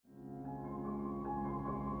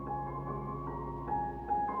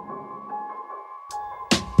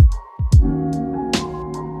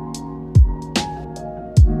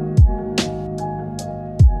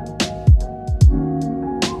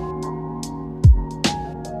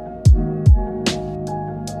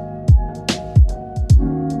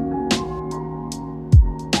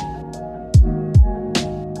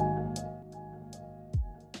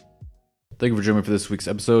Thank you for joining me for this week's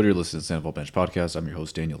episode. You're listening to Sandoval Bench Podcast. I'm your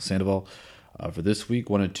host, Daniel Sandoval. For this week,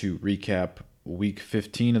 wanted to recap Week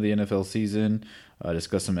 15 of the NFL season,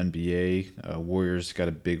 discuss some NBA. Warriors got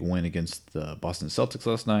a big win against the Boston Celtics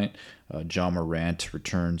last night. John Morant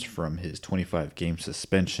returns from his 25-game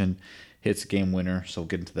suspension, hits a game winner, so we'll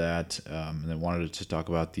get into that. And then wanted to talk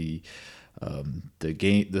about the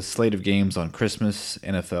slate of games on Christmas,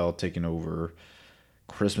 NFL taking over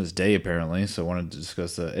Christmas Day apparently, so I wanted to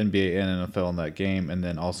discuss the NBA and NFL in that game, and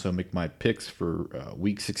then also make my picks for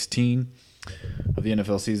Week 16 of the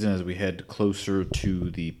NFL season as we head closer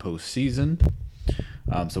to the postseason.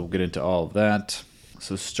 So we'll get into all of that.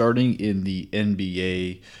 So starting in the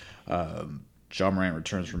NBA, John Morant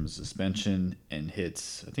returns from his suspension and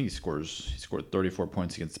hits. I think he scored 34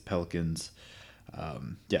 points against the Pelicans.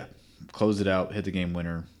 Closed it out, hit the game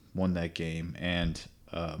winner, won that game, and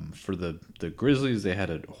for the Grizzlies, they had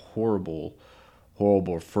a horrible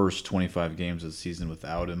first 25 games of the season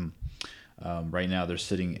without him. Right now, they're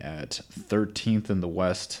sitting at 13th in the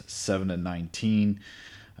West, 7-19.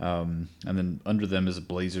 And then under them is the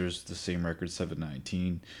Blazers, the same record,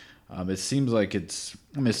 7-19. It seems like it's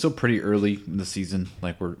still pretty early in the season.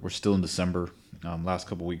 Like we're still in December, last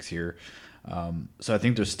couple weeks here. So I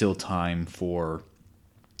think there's still time for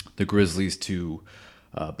the Grizzlies to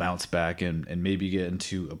bounce back and maybe get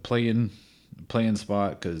into a play-in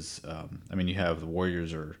spot because you have the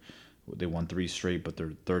Warriors they won 3 straight, but they're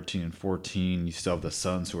 13-14. You still have the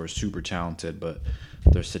Suns, who are super talented, but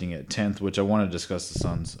they're sitting at 10th, which I want to discuss the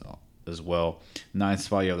Suns as well. 9th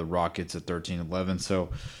spot, you have the Rockets at 13-11. So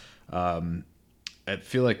I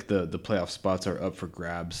feel like the playoff spots are up for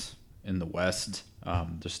grabs in the West.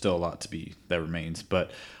 There's still a lot that remains,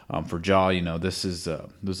 but for Ja, there's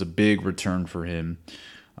a big return for him.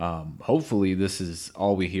 Hopefully, this is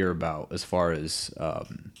all we hear about as far as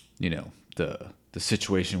the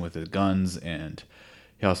situation with the guns, and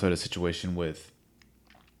he also had a situation with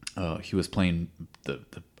he was playing the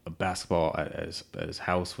basketball at his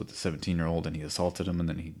house with a 17-year-old, and he assaulted him, and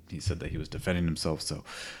then he said that he was defending himself. So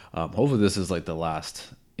hopefully, this is like the last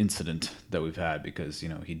incident that we've had, because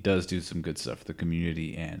he does do some good stuff for the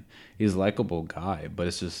community and he's a likable guy, but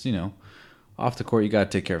it's just off the court you got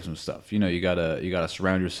to take care of some stuff. You gotta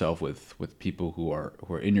surround yourself with people who are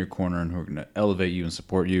in your corner and who are going to elevate you and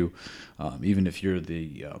support you, even if you're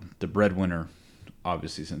the breadwinner,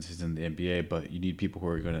 obviously, since he's in the NBA. But you need people who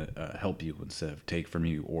are going to help you instead of take from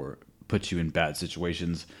you or put you in bad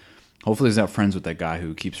situations. Hopefully he's not friends with that guy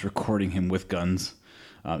who keeps recording him with guns.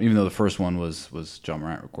 Even though the first one was John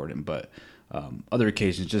Morant recording, but other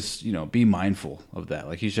occasions, just be mindful of that.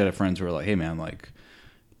 Like, he should have friends who are like, "Hey man, like,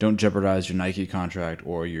 don't jeopardize your Nike contract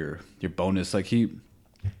or your bonus." Like he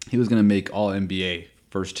was gonna make All NBA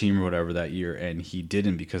first team or whatever that year, and he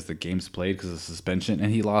didn't because the games played because of suspension,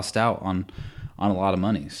 and he lost out on a lot of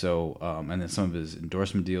money. So and then some of his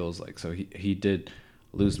endorsement deals, so he did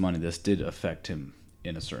lose money. This did affect him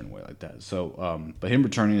in a certain way like that. So, but him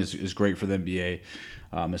returning is great for the NBA,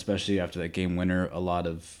 especially after that game winner. A lot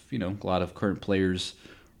of current players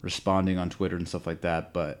responding on Twitter and stuff like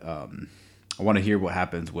that. But I want to hear what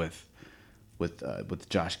happens with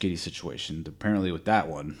Josh Giddey's situation. Apparently, with that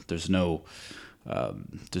one, there's no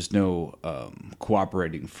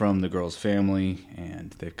cooperating from the girl's family, and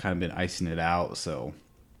they've kind of been icing it out. So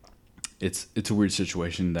it's a weird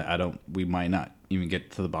situation that we might not even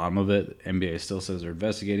get to the bottom of it. NBA still says they're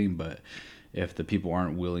investigating, but if the people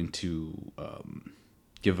aren't willing to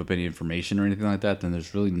give up any information or anything like that, then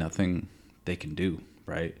there's really nothing they can do,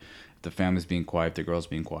 right? If the family's being quiet, if the girl's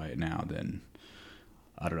being quiet now, then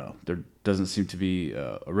I don't know. There doesn't seem to be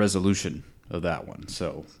a resolution of that one.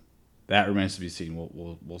 So that remains to be seen.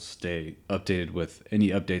 We'll stay updated with any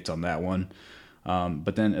updates on that one.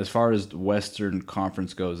 But then as far as the Western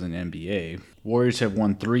Conference goes in NBA, Warriors have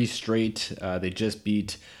won 3 straight. They just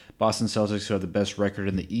beat Boston Celtics, who have the best record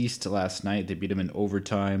in the East, last night. They beat them in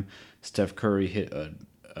overtime. Steph Curry hit an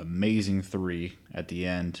amazing 3 at the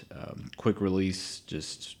end. Quick release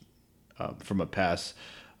just from a pass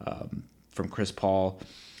from Chris Paul.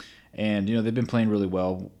 And, they've been playing really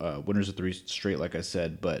well. Winners of 3 straight, like I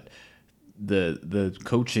said. But the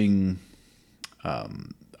coaching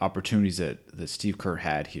opportunities that Steve Kerr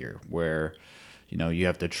had here, where you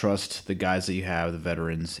have to trust the guys that you have, the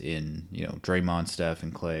veterans in Draymond, Steph,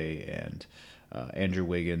 and Clay, and Andrew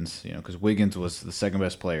Wiggins. Because Wiggins was the second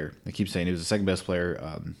best player. I keep saying he was the second best player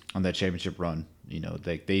on that championship run.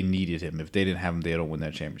 They needed him. If they didn't have him, they don't win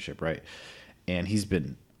that championship, right? And he's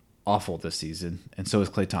been awful this season, and so is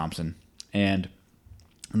Klay Thompson. And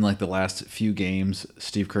in the last few games,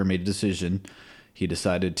 Steve Kerr made a decision. He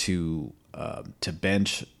decided to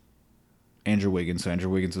bench Andrew Wiggins. So Andrew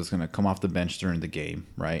Wiggins was going to come off the bench during the game,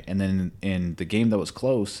 right? And then in the game that was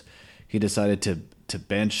close, he decided to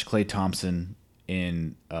bench Klay Thompson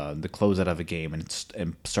in the closeout of a game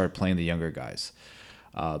and start playing the younger guys.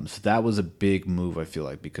 So that was a big move, I feel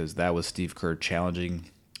like, because that was Steve Kerr challenging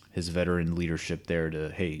his veteran leadership there to,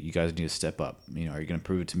 hey, you guys need to step up. Are you going to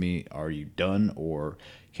prove it to me? Are you done, or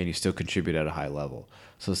can you still contribute at a high level?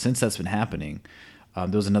 So since that's been happening, there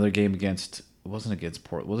was another game against. It wasn't against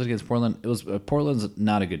Portland. Was it against Portland? It was. Portland's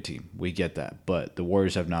not a good team. We get that, but the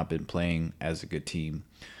Warriors have not been playing as a good team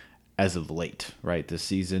as of late, right, this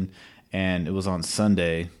season. And it was on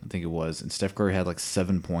Sunday, I think it was, and Steph Curry had like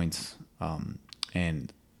 7 points,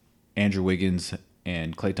 and Andrew Wiggins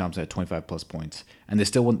and Klay Thompson had 25 plus points, and they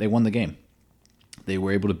still won. They won the game. They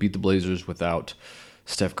were able to beat the Blazers without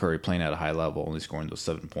Steph Curry playing at a high level, only scoring those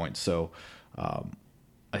 7 points. So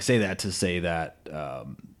I say that to say that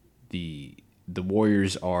the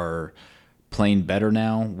Warriors are playing better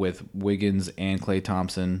now with Wiggins and Klay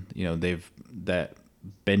Thompson. That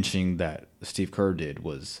benching that Steve Kerr did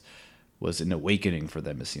was an awakening for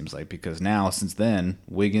them, it seems like, because now, since then,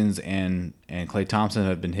 Wiggins and Klay Thompson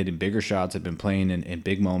have been hitting bigger shots, have been playing in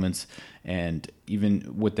big moments, and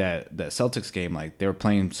even with that Celtics game, like, they were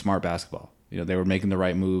playing smart basketball. They were making the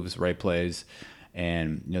right moves, right plays,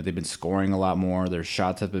 and they've been scoring a lot more. Their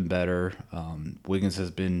shots have been better. Wiggins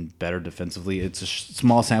has been better defensively. It's a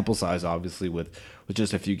small sample size, obviously, with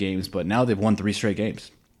just a few games, but now they've won 3 straight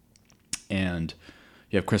games, and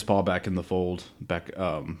you have Chris Paul back in the fold, back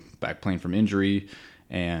playing from injury,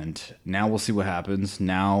 and now we'll see what happens.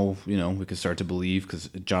 Now, we can start to believe, because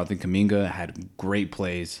Jonathan Kuminga had great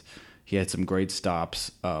plays. He had some great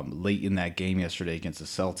stops late in that game yesterday against the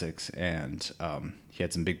Celtics, and he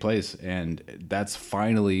had some big plays. And that's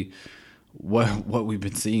finally what we've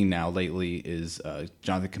been seeing now lately is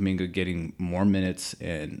Jonathan Kuminga getting more minutes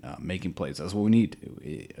and making plays. That's what we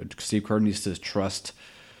need. Steve Kerr needs to trust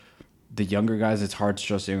the younger guys. It's hard to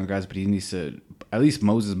trust the younger guys, but he needs to, at least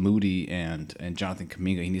Moses Moody and Jonathan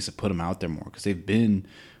Kuminga, he needs to put them out there more, because they've been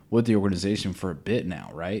with the organization for a bit now,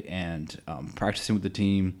 right? And practicing with the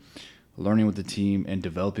team, learning with the team, and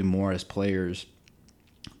developing more as players.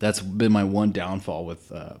 That's been my one downfall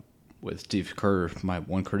with Steve Kerr. My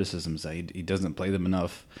one criticism is that he doesn't play them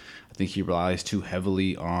enough. I think he relies too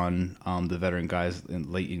heavily on the veteran guys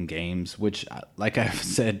late in games, which, like I've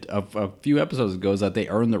said a few episodes ago, is that they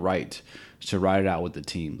earn the right to ride it out with the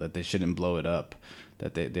team, that they shouldn't blow it up,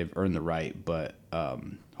 that they've earned the right. But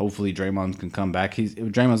hopefully Draymond can come back.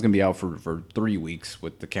 Draymond's going to be out for 3 weeks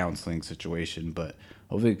with the counseling situation, but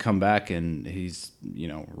hopefully he can come back and he's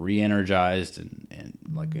re-energized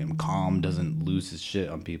and calm, doesn't lose his shit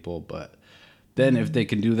on people. But then if they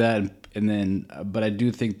can do that, but I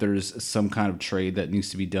do think there's some kind of trade that needs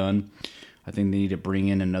to be done. I think they need to bring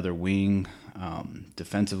in another wing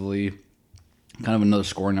defensively, kind of another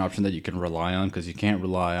scoring option that you can rely on, because you can't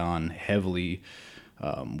rely on heavily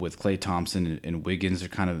with Klay Thompson and Wiggins.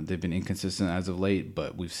 They've been inconsistent as of late,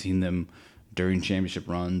 but we've seen them during championship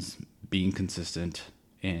runs being consistent.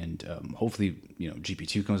 And hopefully,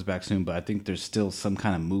 GP2 comes back soon, but I think there's still some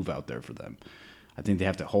kind of move out there for them. I think they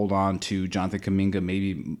have to hold on to Jonathan Kuminga.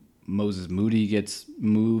 Maybe Moses Moody gets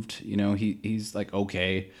moved. He's like,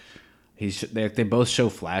 okay. They both show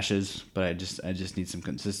flashes, but I just need some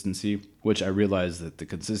consistency, which I realize that the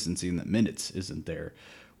consistency in the minutes isn't there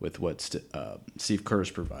with what Steve Kerr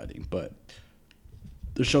is providing. But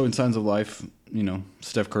they're showing signs of life.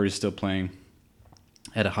 Steph Curry's still playing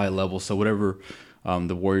at a high level, so whatever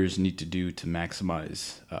the Warriors need to do to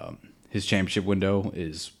maximize his championship window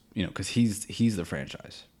is, because he's the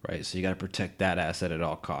franchise, right? So you got to protect that asset at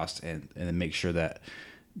all costs, and then make sure that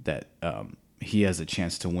he has a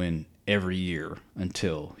chance to win every year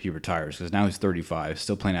until he retires, because now he's 35,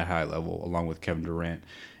 still playing at a high level, along with Kevin Durant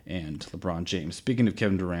and LeBron James. Speaking of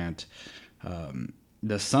Kevin Durant,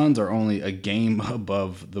 the Suns are only a game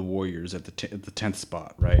above the Warriors at the 10th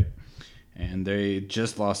spot, right? And they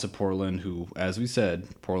just lost to Portland, who, as we said,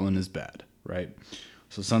 Portland is bad, right?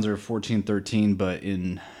 So Suns are 14-13, but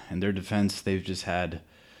in their defense, they've just had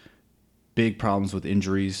big problems with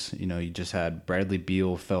injuries. You just had Bradley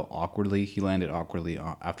Beal fell awkwardly. He landed awkwardly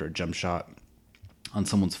after a jump shot on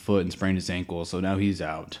someone's foot and sprained his ankle, so now he's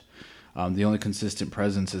out. The only consistent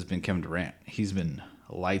presence has been Kevin Durant. He's been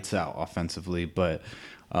lights out offensively, but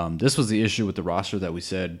this was the issue with the roster that we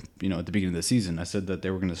said, at the beginning of the season. I said that they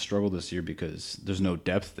were going to struggle this year because there's no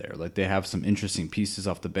depth there. Like, they have some interesting pieces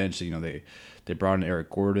off the bench. They brought in Eric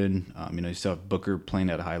Gordon. You still have Booker playing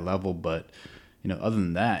at a high level, but other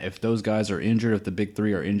than that, if those guys are injured, if the big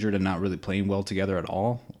three are injured and not really playing well together at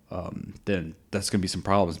all, then that's going to be some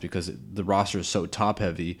problems, because the roster is so top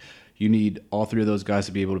heavy. You need all three of those guys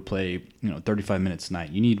to be able to play, 35 minutes a night.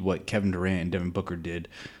 You need what Kevin Durant and Devin Booker did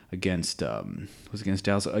against against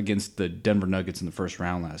Dallas, against the Denver Nuggets in the first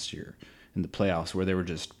round last year in the playoffs, where they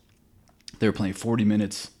were playing 40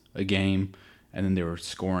 minutes a game, and then they were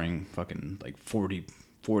scoring fucking like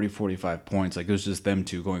 45 points. Like, it was just them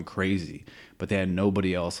two going crazy, but they had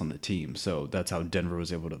nobody else on the team. So that's how Denver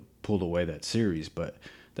was able to pull away that series. But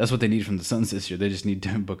that's what they need from the Suns this year. They just need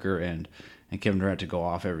Devin Booker and Kevin Durant to go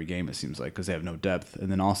off every game, it seems like, because they have no depth.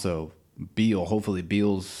 And then also Beal. Hopefully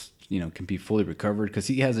Beal's, can be fully recovered, because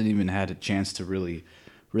he hasn't even had a chance to really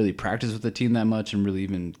practice with the team that much and really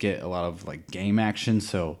even get a lot of like game action.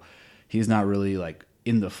 So he's not really like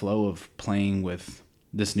in the flow of playing with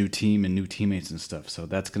this new team and new teammates and stuff. So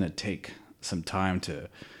that's going to take some time to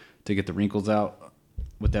get the wrinkles out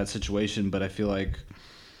with that situation. But I feel like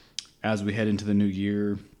as we head into the new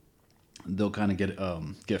year, they'll kind of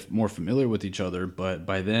get more familiar with each other. But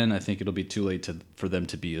by then, I think it'll be too late for them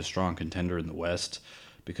to be a strong contender in the West,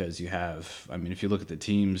 because you have, if you look at the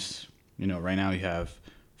teams, right now you have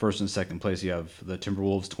first and second place. You have the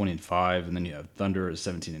Timberwolves 20-5, and then you have Thunder at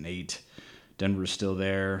 17-8. Denver's still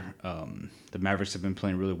there. The Mavericks have been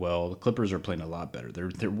playing really well. The Clippers are playing a lot better.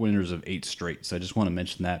 They're winners of 8 straight. So I just want to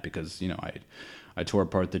mention that, because I tore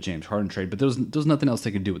apart the James Harden trade, but there's nothing else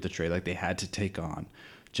they could do with the trade. Like, they had to take on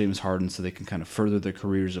James Harden so they can kind of further their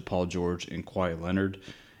careers of Paul George and Kawhi Leonard,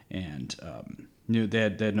 and they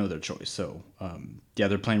had no other choice. So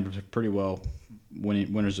they're playing pretty well,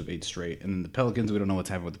 winners of 8 straight. And then the Pelicans, we don't know what's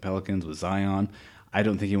happening with the Pelicans with Zion. I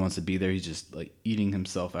don't think he wants to be there. He's just like eating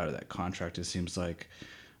himself out of that contract, it seems like.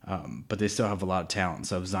 But they still have a lot of talent.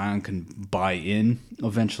 So if Zion can buy in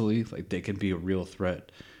eventually, like, they could be a real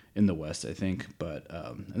threat in the West, I think. But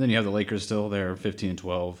and then you have the Lakers still there,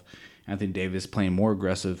 15-12. Anthony Davis playing more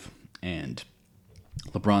aggressive, and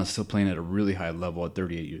LeBron's still playing at a really high level at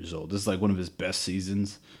 38 years old. This is like one of his best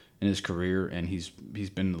seasons in his career, and he's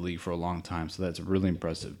been in the league for a long time. So that's really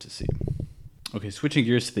impressive to see. Okay, switching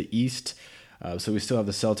gears to the East. So we still have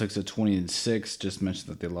the Celtics at 20-6. Just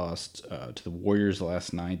mentioned that they lost to the Warriors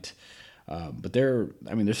last night, but they're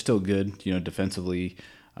still good. Defensively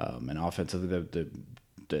and offensively,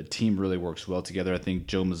 the team really works well together. I think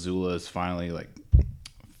Joe Mazzulla is finally like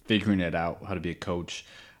figuring it out, how to be a coach.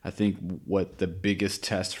 I think what the biggest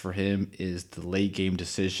test for him is the late game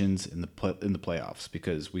decisions in the playoffs,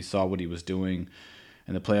 because we saw what he was doing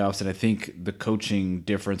in the playoffs, and I think the coaching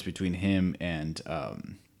difference between him and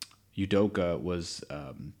Udoka was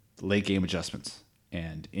late game adjustments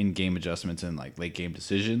and in-game adjustments and like late game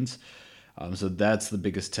decisions. So that's the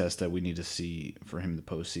biggest test that we need to see for him in the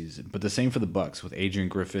postseason. But the same for the Bucks with Adrian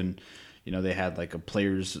Griffin. They had like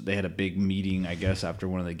they had a big meeting, I guess, after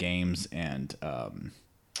one of the games, and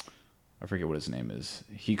I forget what his name is.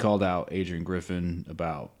 He called out Adrian Griffin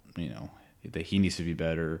about, that he needs to be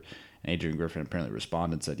better. And Adrian Griffin apparently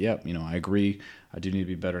responded and said, yep, I agree. I do need to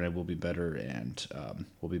be better, and I will be better, and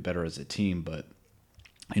we'll be better as a team. But,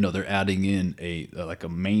 they're adding in a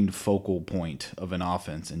main focal point of an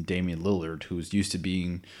offense, and Damian Lillard, who's used to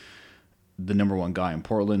being the number one guy in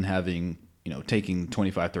Portland, having, taking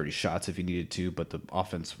 25, 30 shots if he needed to, but the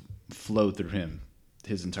offense flowed through him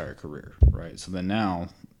his entire career, right? So then now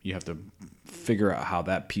you have to figure out how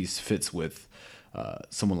that piece fits with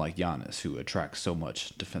someone like Giannis, who attracts so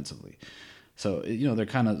much defensively. So, they're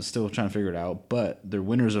kind of still trying to figure it out, but they're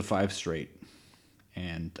winners of 5 straight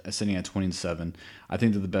and sitting at 20-7. I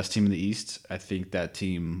think they're the best team in the East. I think that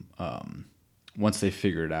team, once they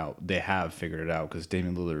figure it out, they have figured it out, because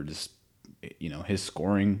Damian Lillard is, his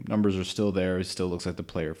scoring numbers are still there. He still looks like the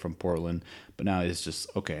player from Portland, but now it's just,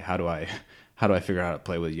 okay, how do I figure out how to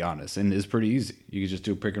play with Giannis? And it's pretty easy. You can just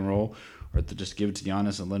do a pick and roll, or to just give it to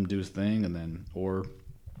Giannis and let him do his thing, and then, or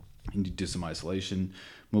you do some isolation,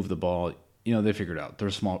 move the ball. They figured it out. They're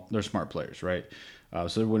smart players, right?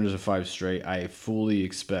 So they're winners of 5 straight. I fully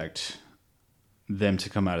expect them to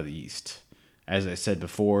come out of the East. As I said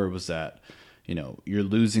before, it was that, you're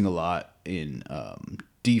losing a lot in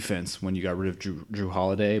defense when you got rid of Drew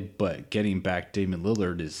Holiday, but getting back Damian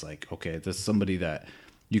Lillard is like, okay, that's somebody that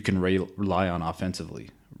you can rely on offensively.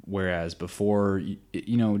 Whereas before,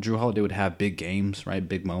 Drew Holiday would have big games, right?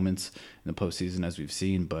 Big moments in the postseason, as we've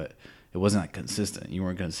seen, but it wasn't like consistent. You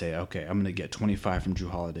weren't going to say, okay, I'm going to get 25 from Drew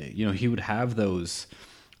Holiday. He would have those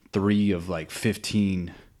 3 of like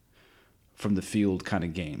 15 from the field kind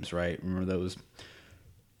of games, right? Remember those?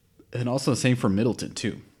 And also the same for Middleton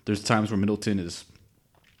too. There's times where Middleton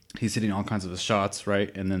he's hitting all kinds of shots,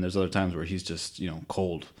 right? And then there's other times where he's just,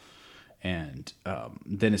 cold. And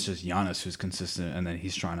then it's just Giannis who's consistent, and then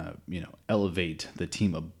he's trying to, elevate the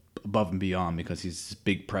team above and beyond because he's this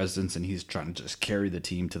big presence and he's trying to just carry the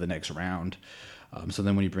team to the next round. So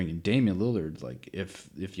then when you bring in Damian Lillard, like if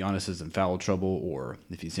Giannis is in foul trouble or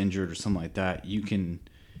if he's injured or something like that, you can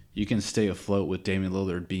stay afloat with Damian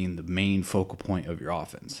Lillard being the main focal point of your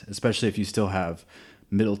offense, especially if you still have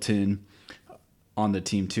Middleton on the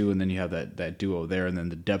team too, and then you have that duo there, and then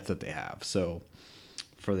the depth that they have. So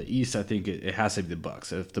for the East, I think it has to be the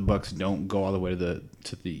Bucks. If the Bucks don't go all the way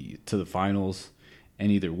to the finals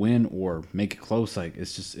and either win or make it close, like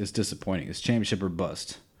it's disappointing. It's championship or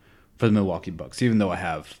bust for the Milwaukee Bucks, even though I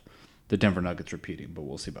have the Denver Nuggets repeating, but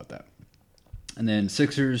we'll see about that. And then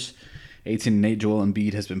Sixers, 18-8, Joel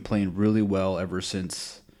Embiid has been playing really well ever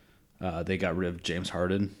since they got rid of James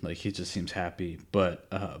Harden. Like, he just seems happy. But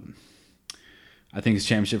I think it's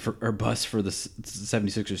championship or bust for the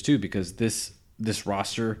 76ers too, because this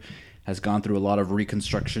roster has gone through a lot of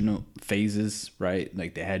reconstruction phases, right?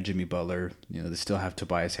 Like, they had Jimmy Butler. They still have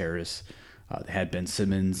Tobias Harris. They had Ben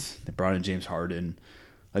Simmons. They brought in James Harden.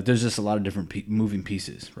 Like, there's just a lot of different moving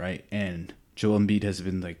pieces, right? And Joel Embiid has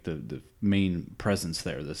been like the main presence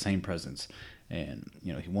there, the same presence. And,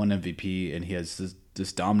 he won MVP and he has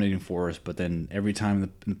this dominating force, but then every time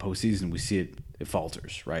in the postseason we see it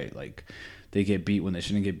falters, right? Like, they get beat when they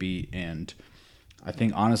shouldn't get beat. And I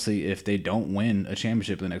think, honestly, if they don't win a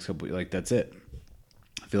championship in the next couple, like, that's it.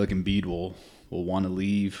 I feel like Embiid will want to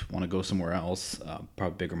leave, want to go somewhere else,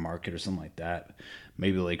 probably bigger market or something like that.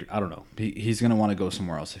 Maybe Lakers. I don't know. He's gonna want to go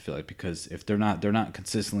somewhere else. I feel like, because if they're not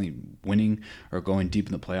consistently winning or going deep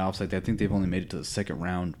in the playoffs, like, I think they've only made it to the second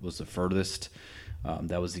round. Was the furthest.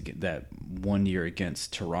 That was that 1 year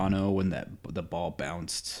against Toronto when the ball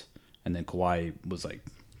bounced, and then Kawhi was like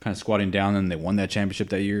kind of squatting down, and they won that championship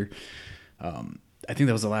that year. I think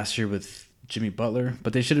that was the last year with Jimmy Butler,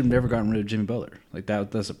 but they should have never gotten rid of Jimmy Butler. Like,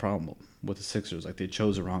 that's a problem with the Sixers. Like, they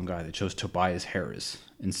chose the wrong guy. They chose Tobias Harris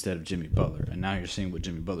instead of Jimmy Butler. And now you're seeing what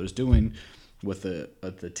Jimmy Butler's doing with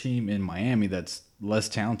the team in Miami that's less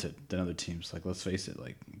talented than other teams. Like, let's face it,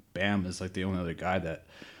 like, Bam is like the only other guy that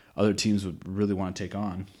other teams would really want to take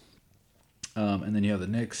on. And then you have the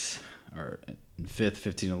Knicks are in 5th,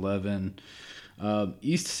 15-11.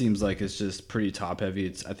 East seems like it's just pretty top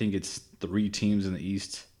heavy. I think it's 3 teams in the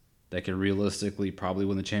East that can realistically probably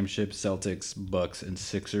win the championship: Celtics, Bucks, and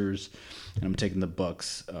Sixers. And I'm taking the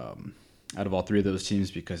Bucks out of all 3 of those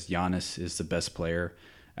teams because Giannis is the best player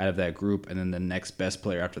out of that group. And then the next best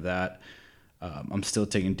player after that, I'm still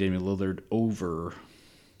taking Damian Lillard over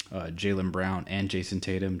Jaylen Brown and Jason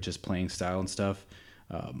Tatum, just playing style and stuff.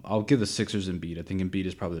 I'll give the Sixers Embiid. I think Embiid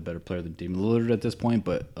is probably the better player than Damian Lillard at this point,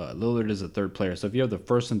 but Lillard is the third player. So if you have the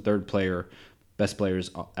first and third best players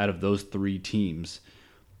out of those 3 teams,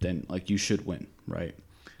 then, like, you should win, right?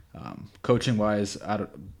 Coaching wise,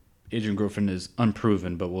 Adrian Griffin is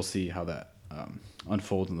unproven, but we'll see how that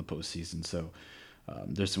unfolds in the postseason. So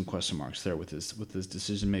there's some question marks there with his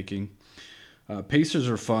decision making. Pacers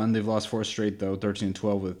are fun. They've lost 4 straight though,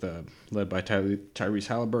 13-12 with led by Tyrese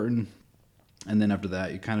Halliburton. And then after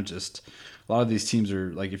that, you kind of just, a lot of these teams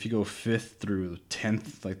are like, if you go 5th through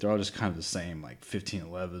 10th, like, they're all just kind of the same, like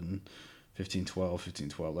 15-11, 15-12,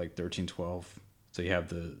 15-12, like 13-12. So you have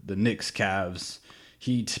the Knicks, Cavs,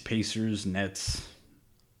 Heat, Pacers, Nets,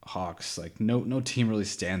 Hawks. Like, no team really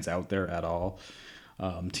stands out there at all.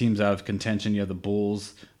 Teams out of contention, you have the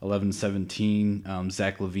Bulls, 11-17.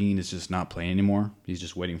 Zach LaVine is just not playing anymore. He's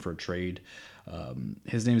just waiting for a trade.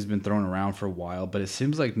 His name has been thrown around for a while, but it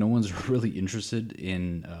seems like no one's really interested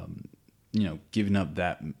in giving up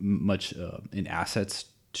that much in assets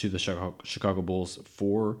to the Chicago Bulls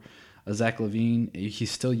for Zach LaVine.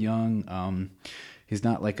 He's still young. He's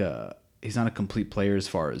not a complete player as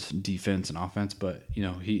far as defense and offense, but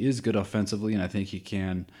he is good offensively, and I think he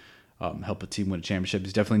can help a team win a championship.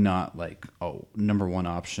 He's definitely not like number 1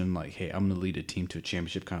 option. Like, hey, I'm going to lead a team to a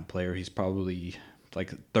championship kind of player. He's probably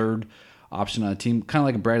like a 3rd option on a team, kind of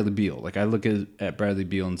like a Bradley Beal. Like, I look at Bradley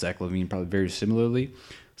Beal and Zach LaVine probably very similarly.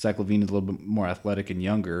 Zach LaVine is a little bit more athletic and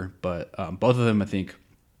younger, but both of them, I think,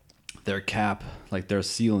 their cap, like their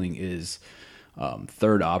ceiling is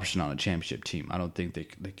 3rd option on a championship team. I don't think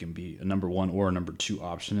they can be a number 1 or a number 2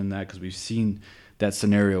 option in that, because we've seen that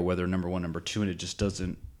scenario where they're number 1, number 2, and it just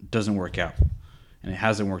doesn't work out. And it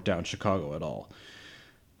hasn't worked out in Chicago at all.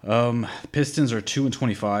 Pistons are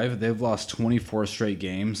 2-25. They've lost 24 straight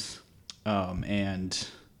games, and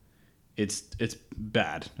it's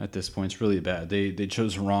bad at this point. It's really bad. They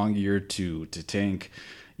chose the wrong year to tank.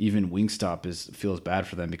 Even Wingstop feels bad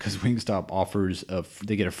for them, because Wingstop offers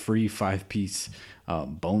they get a free 5-piece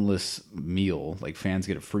boneless meal. Like, fans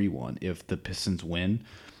get a free one if the Pistons win.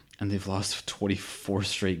 and they've lost 24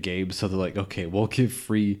 straight games. So they're like, okay, we'll give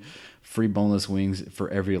free boneless wings for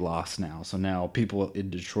every loss now. So now people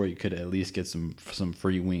in Detroit could at least get some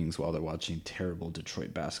free wings while they're watching terrible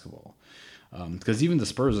Detroit basketball. Because even the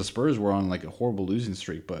Spurs were on like a horrible losing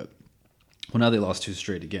streak, but well, now they lost 2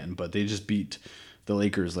 straight again. But they just beat the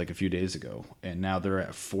Lakers like a few days ago, and now they're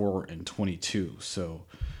at 4-22. So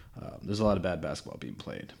there's a lot of bad basketball being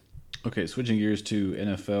played. Okay, switching gears to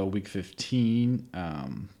NFL Week 15,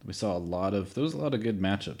 we saw there was a lot of good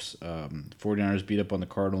matchups. 49ers beat up on the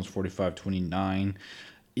Cardinals 45-29.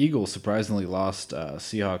 Eagles surprisingly lost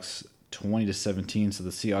Seahawks 20-17, so the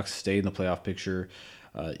Seahawks stay in the playoff picture.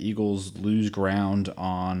 Eagles lose ground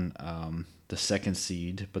on the second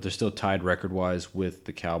seed, but they're still tied record-wise with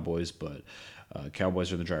the Cowboys, but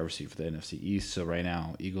Cowboys are in the driver's seat for the NFC East, so right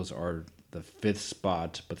now Eagles are the 5th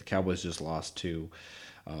spot, but the Cowboys just lost to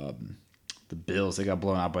the Bills. They got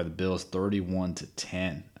blown out by the Bills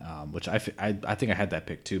 31-10, which I think I had that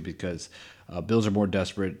pick too, because Bills are more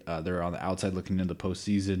desperate. They're on the outside looking into the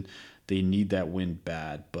postseason. They need that win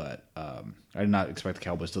bad, but I did not expect the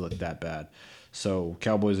Cowboys to look that bad. So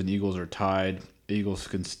Cowboys and Eagles are tied. Eagles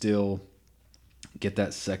can still get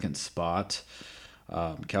that second spot.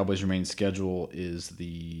 Cowboys' remaining schedule is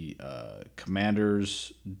the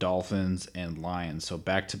Commanders, Dolphins, and Lions. So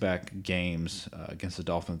back-to-back games against the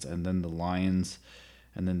Dolphins, and then the Lions,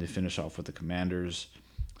 and then they finish off with the Commanders.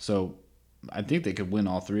 So I think they could win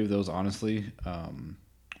all 3 of those, honestly.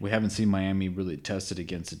 We haven't seen Miami really tested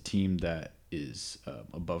against a team that is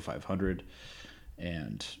above 500.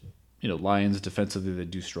 And, Lions defensively, they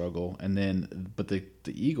do struggle. And then, but the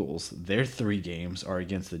Eagles, their 3 games are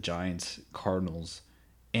against the Giants, Cardinals,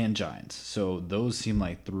 and Giants. So those seem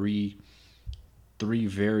like three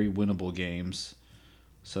very winnable games.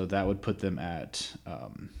 So that would put them at, I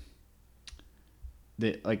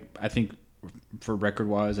think for record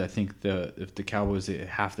wise, I think if the Cowboys, they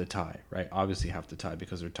have to tie, right? Obviously have to tie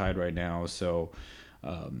because they're tied right now. So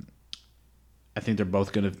I think they're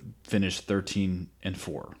both going to finish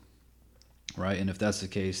 13-4. Right, and if that's the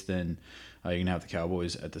case, then you can have the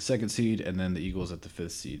Cowboys at the 2nd seed and then the Eagles at the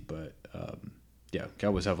 5th seed. But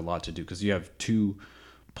Cowboys have a lot to do because you have 2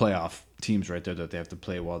 playoff teams right there that they have to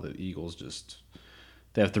play, while the Eagles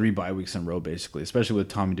they have 3 bye weeks in a row basically, especially with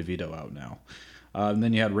Tommy DeVito out now. And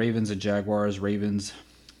then you had Ravens and Jaguars. Ravens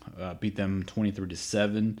beat them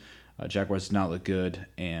 23-7. Jaguars did not look good,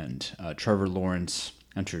 and Trevor Lawrence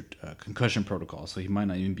entered concussion protocol, so he might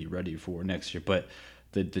not even be ready for next year. But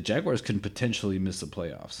the Jaguars can potentially miss the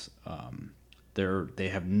playoffs. They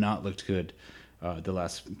have not looked good the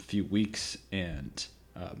last few weeks, and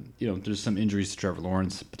there's some injuries to Trevor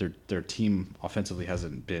Lawrence, but their team offensively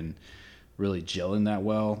hasn't been really gelling that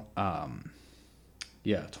well.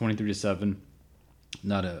 23-7,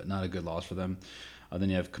 not a good loss for them. Then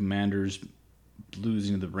you have Commanders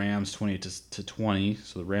losing to the Rams 28-20,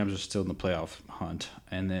 so the Rams are still in the playoff hunt,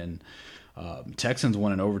 and then Texans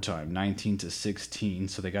won in overtime, 19-16.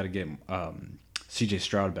 So they got to get C.J.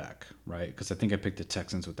 Stroud back, right? Because I think I picked the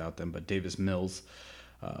Texans without them. But Davis Mills,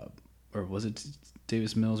 or was it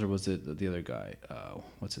Davis Mills, or was it the other guy?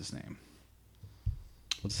 What's his name?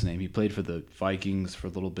 He played for the Vikings for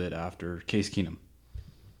a little bit after Case Keenum.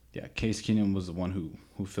 Yeah, Case Keenum was the one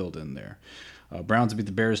who filled in there. Browns beat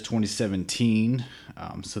the Bears 2017,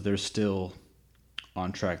 so they're still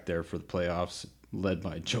on track there for the playoffs, led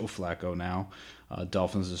by Joe Flacco now.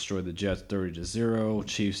 Dolphins destroyed the Jets 30-0.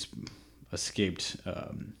 Chiefs escaped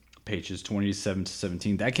Patriots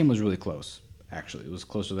 27-17. That game was really close, actually. It was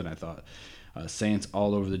closer than I thought. Saints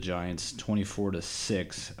all over the Giants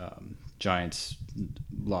 24-6. Giants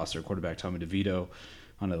lost their quarterback Tommy DeVito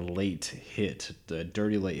on a late hit, the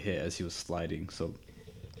dirty late hit as he was sliding. So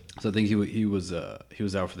I think he was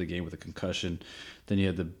out for the game with a concussion. Then you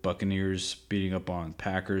had the Buccaneers beating up on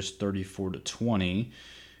Packers 34-20,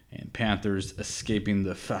 and Panthers escaping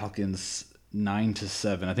the Falcons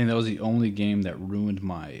 9-7. I think that was the only game that ruined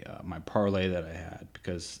my my parlay that I had,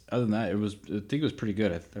 because other than that, I think it was pretty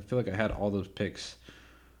good. I feel like I had all those picks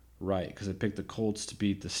right, because I picked the Colts to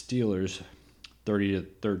beat the Steelers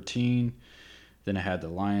 30-13. Then I had the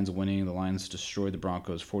Lions winning. The Lions destroyed the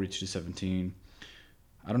Broncos 42-17.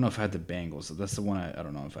 I don't know if I had the Bengals. That's the one I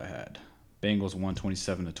don't know if I had. Bengals won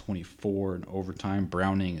 27-24 in overtime.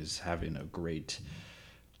 Browning is having a great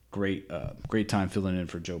time filling in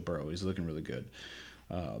for Joe Burrow. He's looking really good.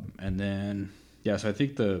 And then, so I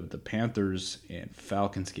think the Panthers and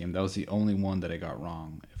Falcons game, that was the only one that I got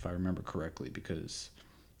wrong, if I remember correctly, because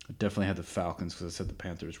I definitely had the Falcons because I said the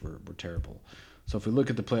Panthers were terrible. So if we look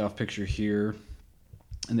at the playoff picture here,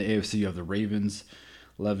 in the AFC, you have the Ravens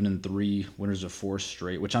 11-3, winners of 4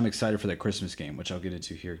 straight, which I'm excited for that Christmas game, which I'll get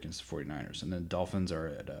into here against the 49ers. And then Dolphins are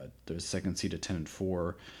at their second seed at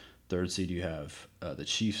 10-4. Third seed you have the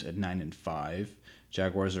Chiefs at 9-5.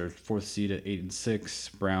 Jaguars are fourth seed at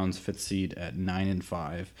 8-6. Browns fifth seed at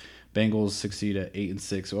 9-5. Bengals sixth seed at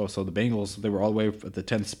 8-6. Oh, so the Bengals, they were all the way at the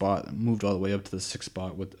 10th spot, moved all the way up to the 6th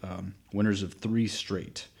spot with winners of 3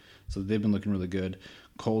 straight. So they've been looking really good.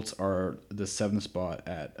 Colts are the 7th spot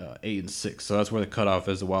at 8-6. So that's where the cutoff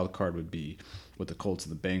is. The wild card would be with the Colts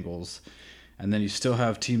and the Bengals. And then you still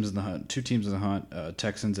have teams in the hunt, 2 teams in the hunt,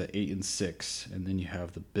 Texans at 8-6, and then you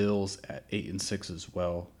have the Bills at 8-6 as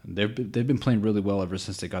well. And they've been playing really well ever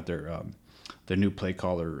since they got their new play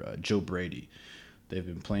caller, Joe Brady. They've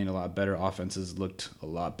been playing a lot better. Offenses looked a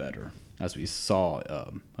lot better, as we saw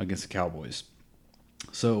against the Cowboys.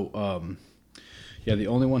 So, yeah, the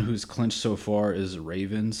only one who's clinched so far is the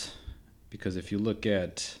Ravens, because if you look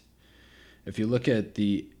at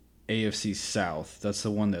the AFC South, that's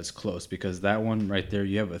the one that's close, because that one right there,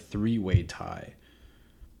 you have a 3-way tie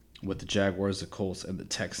with the Jaguars, the Colts, and the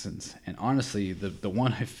Texans. And honestly, the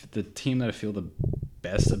team that I feel the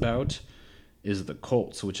best about is the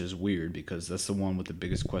Colts, which is weird because that's the one with the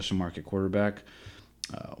biggest question mark at quarterback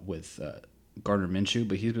with Gardner Minshew,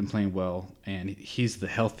 but he's been playing well, and he's the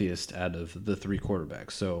healthiest out of the 3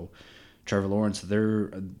 quarterbacks. So Trevor Lawrence,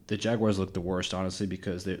 the Jaguars look the worst, honestly,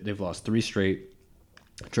 because they've lost 3 straight.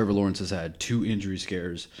 Trevor Lawrence has had 2 injury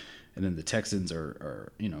scares, and then the Texans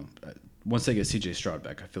are once they get C.J. Stroud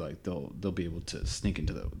back, I feel like they'll be able to sneak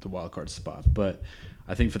into the wild card spot. But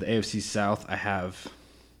I think for the AFC South, I have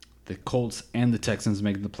the Colts and the Texans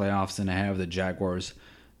making the playoffs, and I have the Jaguars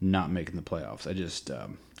not making the playoffs.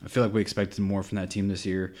 I feel like we expected more from that team this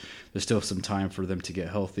year. There's still some time for them to get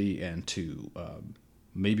healthy and to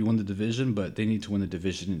maybe win the division, but they need to win the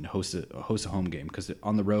division and host a home game, because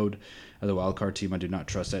on the road as a wild card team, I do not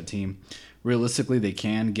trust that team. Realistically, they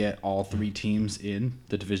can get all 3 teams in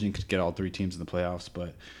the division, could get all 3 teams in the playoffs,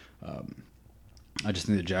 but I just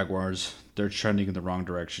think the Jaguars, they're trending in the wrong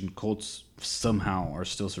direction. Colts somehow are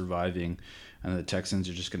still surviving, and the Texans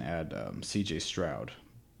are just going to add C.J. Stroud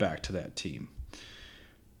back to that team.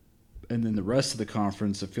 And then the rest of the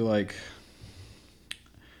conference, I feel like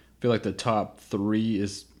the top 3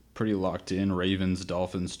 is pretty locked in: Ravens,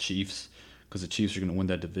 Dolphins, Chiefs, because the Chiefs are going to win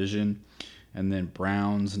that division. And then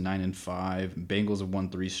Browns 9-5, Bengals have won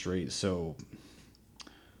 3 straight. So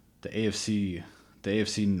the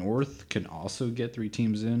AFC North can also get 3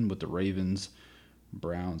 teams in with the Ravens,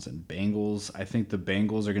 Browns, and Bengals. I think the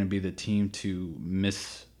Bengals are going to be the team to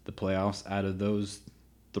miss the playoffs out of those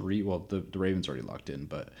 3. Well, the Ravens already locked in,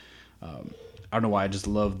 but I don't know why. I just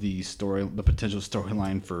love the potential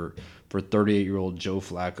storyline for 38-year-old Joe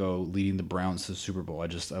Flacco leading the Browns to the Super Bowl. I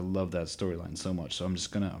love that storyline so much. So I'm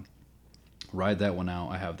just gonna ride that one out.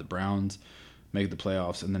 I have the Browns make the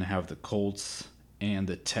playoffs, and then I have the Colts and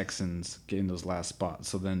the Texans getting those last spots.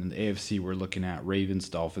 So then in the AFC, we're looking at Ravens,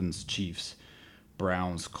 Dolphins, Chiefs,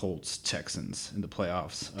 Browns, Colts, Texans in the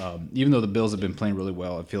playoffs. Even though the Bills have been playing really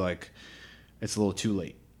well, I feel like it's a little too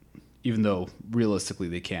late. Even though realistically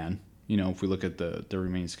they can, if we look at the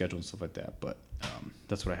remaining schedule and stuff like that. But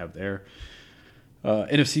that's what I have there.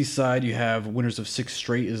 NFC side, you have winners of 6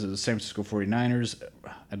 straight is the San Francisco 49ers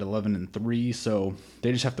at 11-3. So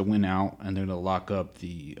they just have to win out, and they're going to lock up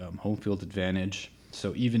the home field advantage.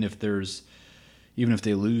 So even if they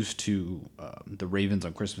lose to the Ravens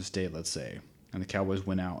on Christmas Day, let's say, and the Cowboys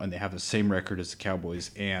win out, and they have the same record as the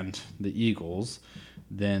Cowboys and the Eagles,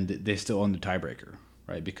 then they still own the tiebreaker,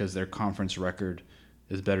 right? Because their conference record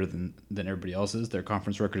is better than everybody else's. Their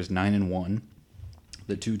conference record is 9-1.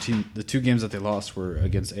 The two games that they lost were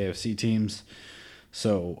against AFC teams,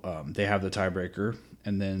 so they have the tiebreaker.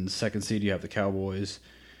 And then the second seed, you have the Cowboys,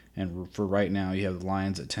 and for right now, you have the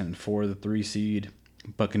Lions at 10-4, the 3 seed.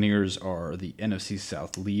 Buccaneers are the NFC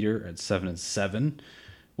South leader at 7-7.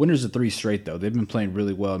 Winners of 3 straight though. They've been playing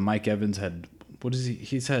really well. And Mike Evans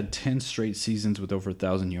he's had 10 straight seasons with over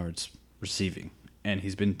 1,000 yards receiving, and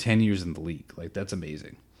he's been 10 years in the league. Like, that's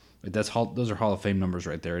amazing. Like, those are Hall of Fame numbers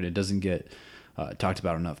right there, and it doesn't get talked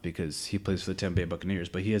about enough because he plays for the Tampa Bay Buccaneers.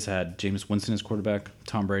 But he has had Jameis Winston as quarterback,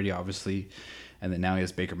 Tom Brady obviously, and then now he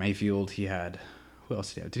has Baker Mayfield. Who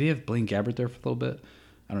else did he have? Did he have Blaine Gabbert there for a little bit?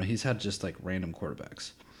 I don't know. He's had just like random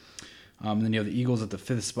quarterbacks. And then you have the Eagles at the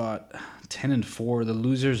 5th spot, 10-4, the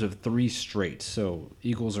losers of 3 straight. So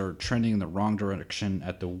Eagles are trending in the wrong direction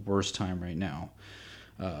at the worst time right now.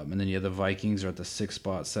 And then you have the Vikings are at the 6th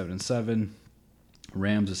spot, 7-7.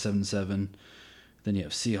 Rams at 7-7. Then you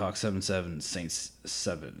have Seahawks 7-7, Saints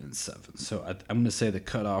 7-7. So I'm going to say the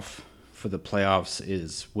cutoff for the playoffs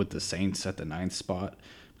is with the Saints at the 9th spot,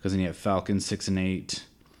 because then you have Falcons 6-8,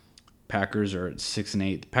 Packers are at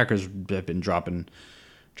 6-8. The Packers have been dropping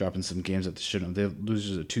some games that they shouldn't have. They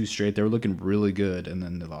losers are 2 straight. They were looking really good, and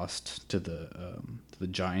then they lost to the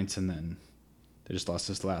Giants, and then they just lost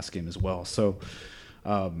this last game as well. So,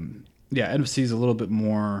 NFC is a little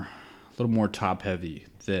more top heavy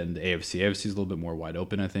than the AFC. AFC is a little bit more wide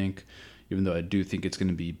open, I think, even though I do think it's going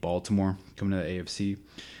to be Baltimore coming to the AFC.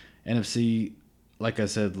 NFC, like I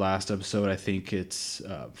said last episode, I think it's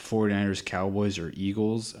 49ers, Cowboys, or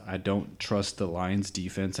Eagles. I don't trust the Lions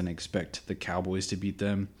defense and expect the Cowboys to beat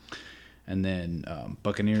them. And then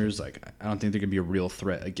Buccaneers, I don't think they're going to be a real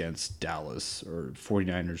threat against Dallas or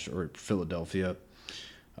 49ers or Philadelphia.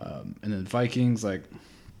 And then Vikings, they're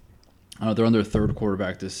on their 3rd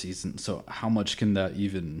quarterback this season, so how much can that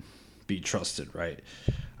even be trusted, right?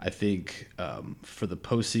 I think for the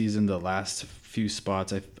postseason, the last few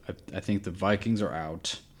spots, I think the Vikings are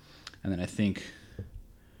out, and then I think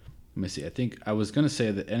I was going to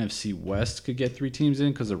say the NFC West could get 3 teams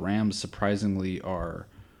in because the Rams surprisingly are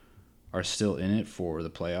still in it for the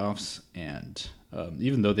playoffs, and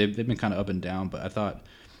even though they've been kind of up and down, but I thought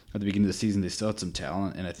at the beginning of the season they still had some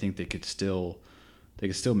talent, and I think they could still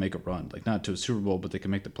make a run, not to a Super Bowl, but they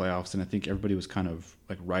can make the playoffs, and I think everybody was kind of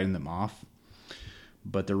writing them off.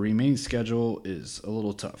 But the remaining schedule is a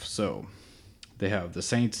little tough. So they have the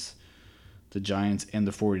Saints, the Giants, and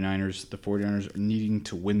the 49ers. The 49ers are needing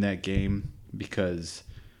to win that game because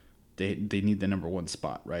they need the number 1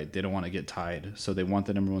 spot, right? They don't want to get tied, so they want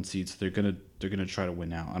the number 1 seed. So they're gonna try to win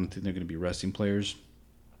now. I don't think they're gonna be resting players.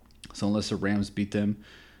 So unless the Rams beat them,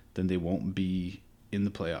 then they won't be in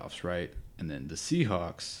the playoffs, right? And then the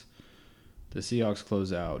Seahawks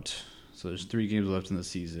close out. So there's 3 games left in the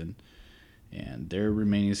season. And their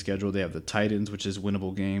remaining schedule, they have the Titans, which is a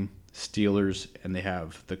winnable game, Steelers, and they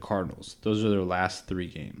have the Cardinals. Those are their last 3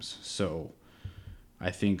 games. So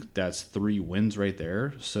I think that's 3 wins right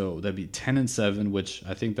there. So that'd be 10-7, which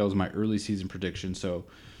I think that was my early season prediction. So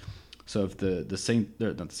if the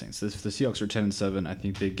Seahawks are 10-7, I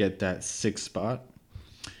think they get that 6th spot.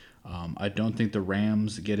 I don't think the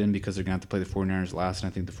Rams get in because they're going to have to play the 49ers last,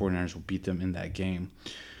 and I think the 49ers will beat them in that game.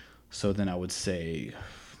 So then I would say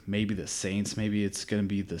maybe the Saints. Maybe it's going to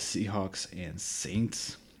be the Seahawks and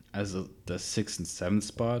Saints as the 6th and 7th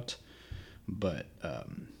spot. But, I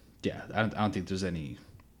don't think there's any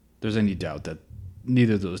doubt that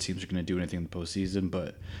neither of those teams are going to do anything in the postseason.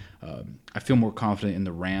 But I feel more confident in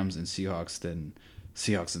the Rams and Seahawks than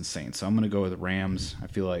Seahawks and Saints. So I'm going to go with the Rams. I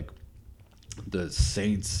feel like the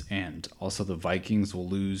Saints and also the Vikings will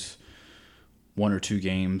lose 1 or 2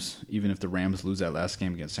 games, even if the Rams lose that last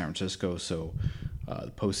game against San Francisco. So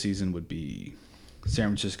the postseason would be San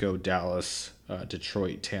Francisco, Dallas,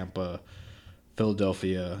 Detroit, Tampa,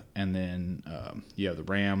 Philadelphia, and then you have the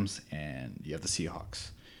Rams and you have the Seahawks.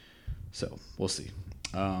 So we'll see.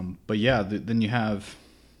 Then you have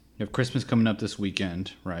Christmas coming up this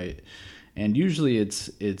weekend, right? And usually it's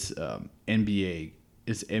NBA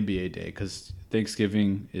day because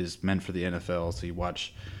Thanksgiving is meant for the NFL. So you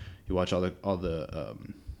watch all the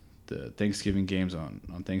Thanksgiving games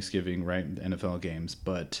on Thanksgiving, right? The NFL games,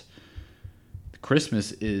 but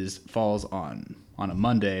Christmas falls on a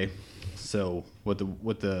Monday. So with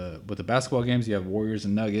the basketball games, you have Warriors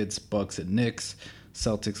and Nuggets, Bucks and Knicks,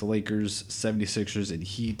 Celtics, Lakers, 76ers and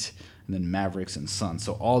Heat, and then Mavericks and Suns.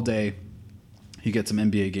 So all day you get some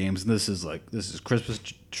NBA games, and this is Christmas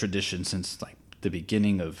tradition since the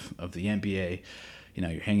beginning of the NBA.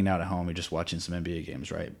 You're hanging out at home, you're just watching some NBA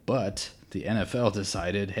games, right? But the NFL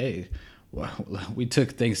decided, hey, we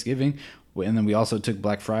took Thanksgiving, and then we also took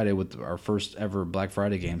Black Friday with our first ever Black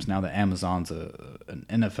Friday games. Now that Amazon's an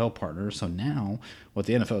NFL partner, so now what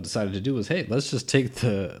the NFL decided to do was, hey, let's just take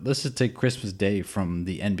Christmas Day from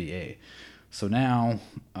the NBA. So now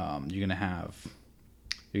you're gonna have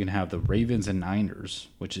the Ravens and Niners,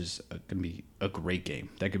 which is going to be a great game.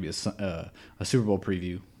 That could be a Super Bowl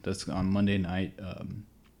preview. That's on Monday night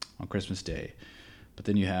on Christmas Day. But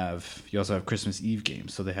then you also have Christmas Eve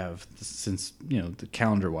games. So they have, since the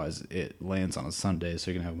calendar wise it lands on a Sunday, so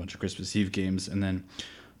you're gonna have a bunch of Christmas Eve games, and then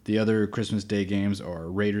the other Christmas Day games are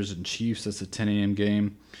Raiders and Chiefs. That's a 10 a.m.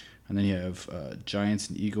 game, and then you have Giants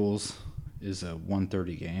and Eagles is a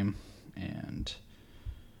 1:30 game, and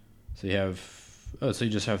so you have. So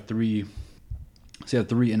you just have 3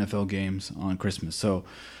 NFL games on Christmas. So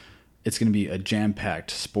it's going to be a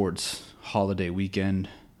jam-packed sports holiday weekend.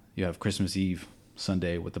 You have Christmas Eve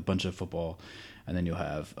Sunday with a bunch of football, and then you'll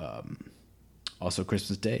have also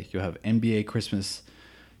Christmas Day. You'll have NBA Christmas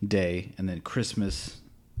Day, and then Christmas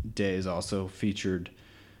Day is also featured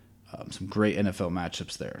some great NFL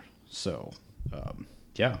matchups there. So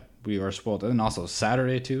Yeah, we are spoiled. And also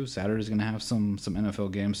Saturday too. Saturday's going to have some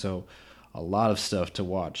NFL games, so a lot of stuff to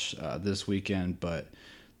watch this weekend. But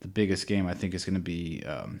the biggest game I think is going to be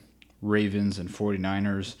Ravens and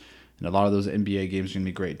 49ers. And a lot of those NBA games are going to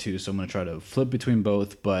be great too. So I'm going to try to flip between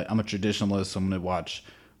both. But I'm a traditionalist, so I'm going to watch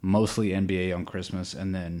mostly NBA on Christmas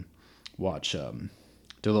and then watch do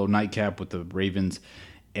a little nightcap with the Ravens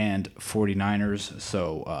and 49ers.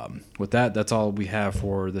 So with that, that's all we have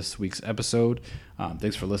for this week's episode.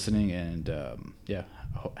 Thanks for listening, and yeah,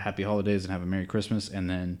 happy holidays and have a Merry Christmas. And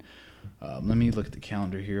then let me look at the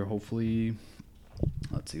calendar here. Hopefully,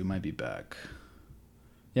 let's see, we might be back.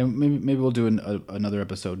 Yeah, maybe we'll do another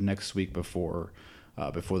episode next week before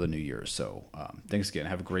the New Year. So thanks again.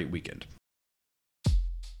 Have a great weekend.